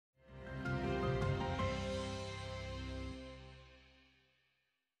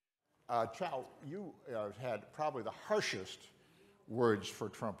Qiao, you had probably the harshest words for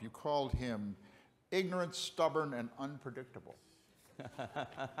Trump. You called him ignorant, stubborn, and unpredictable.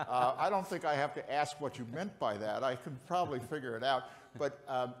 I don't think I have to ask what you meant by that. I can probably figure it out. But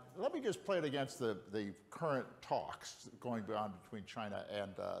let me just play it against the current talks going on between China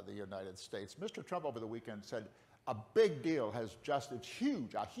and the United States. Mr. Trump over the weekend said a big deal has just, it's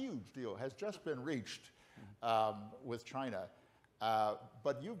huge, a huge deal has just been reached with China.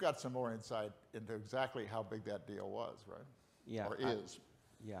 But you've got some more insight into exactly how big that deal was, right? Yeah. Or is.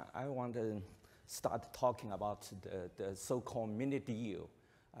 I want to start talking about the so-called mini deal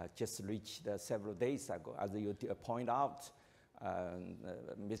just reached several days ago. As you point out,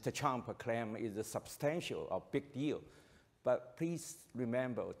 Mr. Trump claimed is a substantial or big deal. But please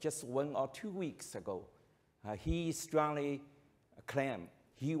remember, just 1 or 2 weeks ago, he strongly claimed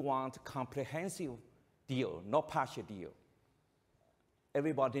he wants comprehensive deal, not partial deal.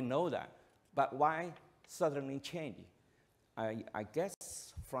 Everybody knows that. But why suddenly change? I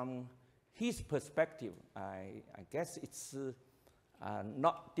guess from his perspective, I guess it's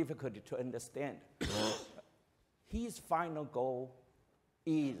not difficult to understand. His final goal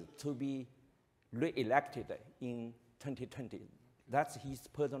is to be re-elected in 2020. That's his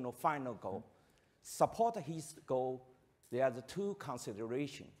personal final goal. Support his goal, there are 2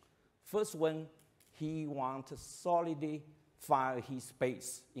 considerations. First one, he wants to solidify his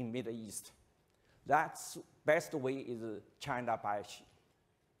base in Middle East. That's best way is China bias,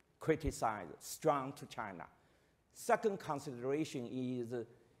 criticize, strong to China. Second consideration is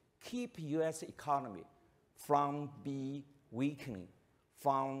keep U.S. economy from be weakening,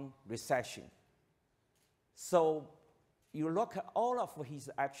 from recession. So you look at all of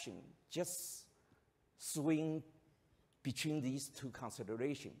his action, just swing between these 2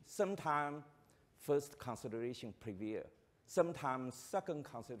 considerations. Sometimes first consideration prevail. Sometimes second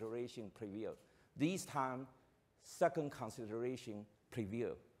consideration prevail. This time, second consideration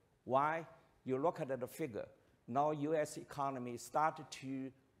prevail. Why? You look at the figure. Now U.S. economy started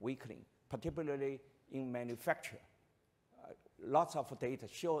to weakening, particularly in manufacture. Lots of data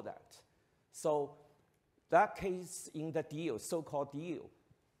show that. So that case in the deal, so-called deal,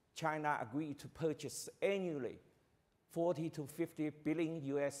 China agreed to purchase annually 40 to 50 billion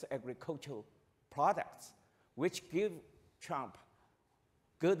U.S. agricultural products, which give Trump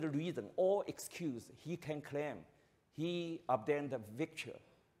good reason or excuse he can claim he obtained the victory,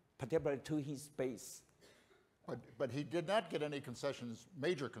 particularly to his base. But he did not get any concessions,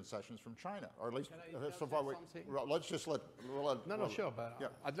 major concessions from China, or at least so far. Let's just let. No, sure, but yeah.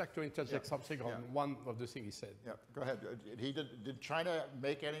 I'd like to interject something on one of the things he said. Yeah, go ahead. Did China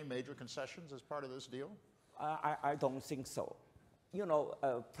make any major concessions as part of this deal? I don't think so. You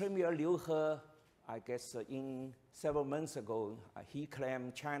know, Premier Liu He, I guess in several months ago, he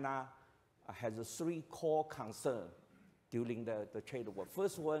claimed China has 3 core concerns during the trade war.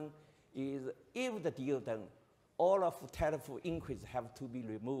 First one is if the deal done, all of the tariff increase have to be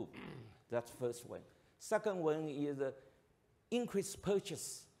removed. That's first one. Second one is increased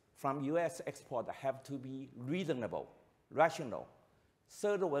purchase from U.S. export have to be reasonable, rational.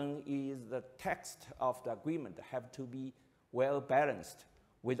 Third one is the text of the agreement have to be well balanced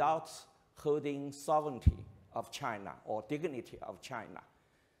without hurting sovereignty of China or dignity of China.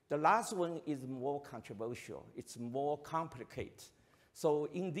 The last one is more controversial. It's more complicated. So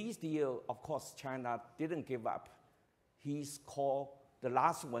in this deal, of course, China didn't give up his core, the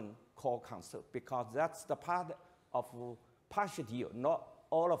last one, core concept, because that's the part of partial deal, not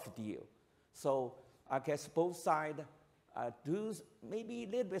all of the deal. So I guess both sides do maybe a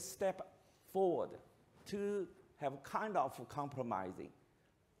little bit step forward to have kind of compromising.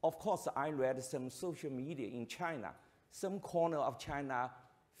 Of course, I read some social media in China. Some corner of China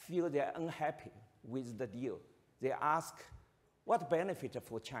feel they're unhappy with the deal. They ask, what benefit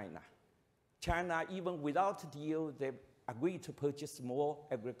for China? China, even without the deal, they agreed to purchase more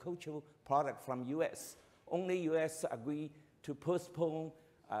agricultural product from U.S. Only U.S. agreed to postpone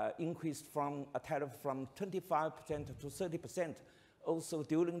increase from a tariff from 25% to 30%. Also,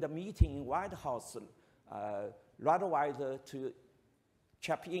 during the meeting in White House, Rottweiler to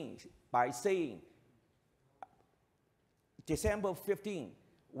chip in by saying December 15,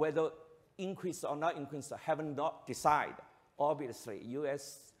 whether increase or not increase, have not decided. Obviously,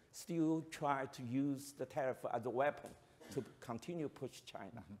 U.S. still try to use the tariff as a weapon to continue push China.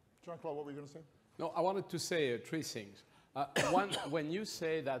 Mm-hmm. Jean-Claude, what were you going to say? No, I wanted to say 3 things. One, when you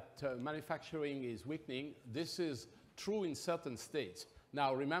say that manufacturing is weakening, this is true in certain states.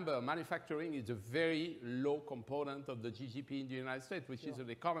 Now, remember, manufacturing is a very low component of the GDP in the United States, which is an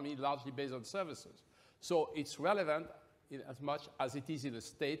economy largely based on services. So it's relevant in as much as it is in a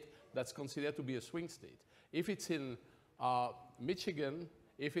state that's considered to be a swing state. If it's in Michigan,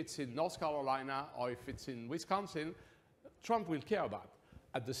 if it's in North Carolina, or if it's in Wisconsin, Trump will care about.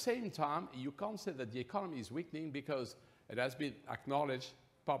 At the same time, you can't say that the economy is weakening because it has been acknowledged,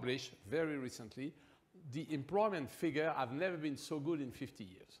 published very recently, the employment figure have never been so good in 50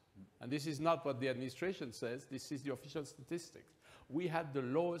 years. And this is not what the administration says, this is the official statistics. We had the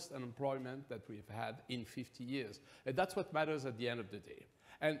lowest unemployment that we've had in 50 years. And that's what matters at the end of the day.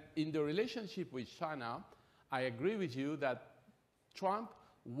 And in the relationship with China, I agree with you that Trump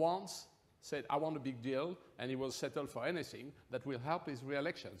once said, I want a big deal, and he will settle for anything that will help his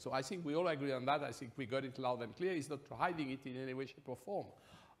re-election. So I think we all agree on that. I think we got it loud and clear. He's not hiding it in any way, shape, or form.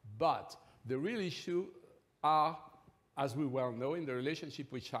 But the real issue are, as we well know, in the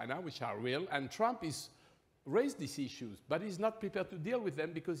relationship with China, which are real, and Trump is raised these issues, but he's not prepared to deal with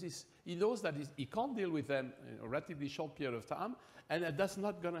them because he knows that he can't deal with them in a relatively short period of time, and that's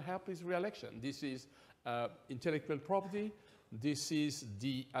not going to help his re-election. This is intellectual property. This is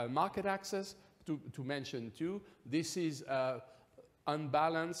the market access, to mention too. This is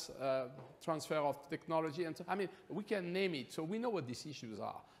unbalanced transfer of technology. And so, I mean, we can name it, so we know what these issues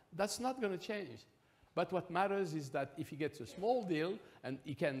are. That's not going to change. But what matters is that if he gets a small deal, and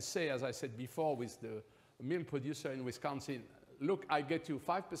he can say, as I said before, with the milk producer in Wisconsin, look, I get you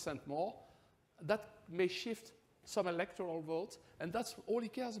 5% more, that may shift some electoral votes, and that's all he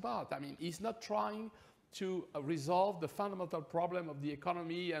cares about. I mean, he's not trying to resolve the fundamental problem of the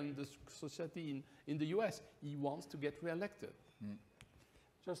economy and the society in the US. He wants to get reelected. Mm.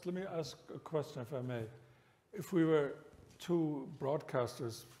 Just let me ask a question, if I may. If we were two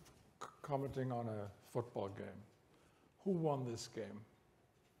broadcasters commenting on a football game, who won this game?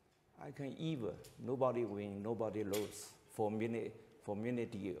 I can either. Nobody win, nobody lose for minute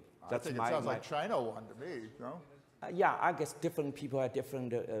deal. That's I think it sounds like China won to me, no? Yeah, I guess different people have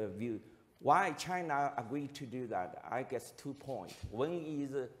different view. Why China agreed to do that? I guess 2 points. One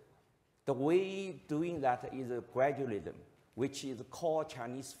is the way doing that is gradualism, which is core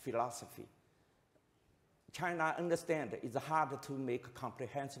Chinese philosophy. China understands it's hard to make a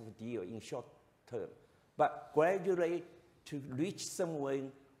comprehensive deal in short term, but gradually to reach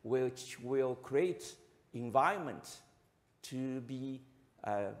someone which will create environment to be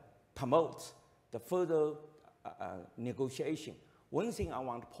promote the further negotiation. One thing I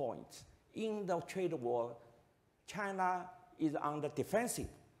want to point, in the trade war, China is on the defensive.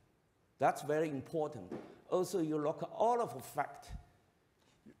 That's very important. Also, you look at all of the fact.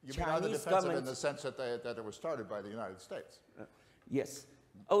 You mean on the defensive in the sense that it was started by the United States? Yes.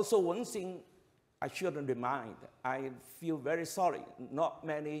 Also, one thing I should remind, I feel very sorry, not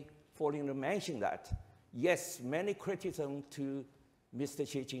many foreigners mention that. Yes, many criticism to Mr.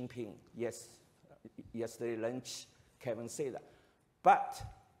 Xi Jinping. Yes, yesterday lunch, Kevin said that. But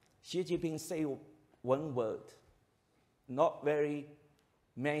Xi Jinping said one word, not very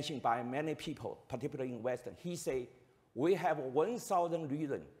mentioned by many people, particularly in Western. He said, we have 1,000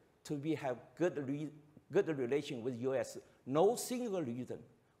 reasons to have good relation with US. No single reason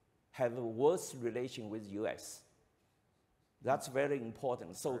have a worse relation with US. That's very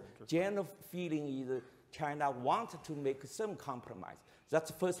important. So general feeling is China wants to make some compromise.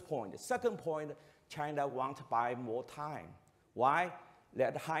 That's the first point. The second point, China wants to buy more time. Why?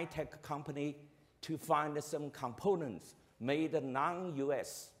 Let high-tech company to find some components made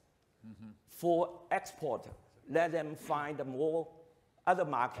non-US for export. Let them find more other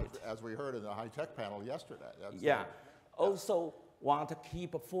markets. As we heard in the high-tech panel yesterday. Yeah. Also want to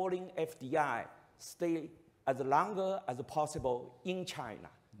keep foreign FDI stay as longer as possible in China.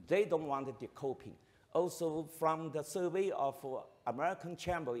 They don't want the decoupling. Also, from the survey of American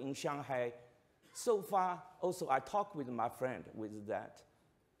Chamber in Shanghai, so far, also I talked with my friend with that.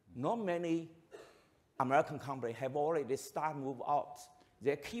 Not many American companies have already started move out.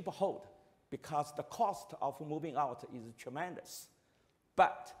 They keep hold because the cost of moving out is tremendous.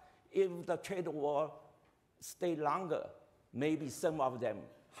 But if the trade war stay longer, maybe some of them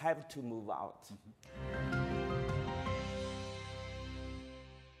have to move out.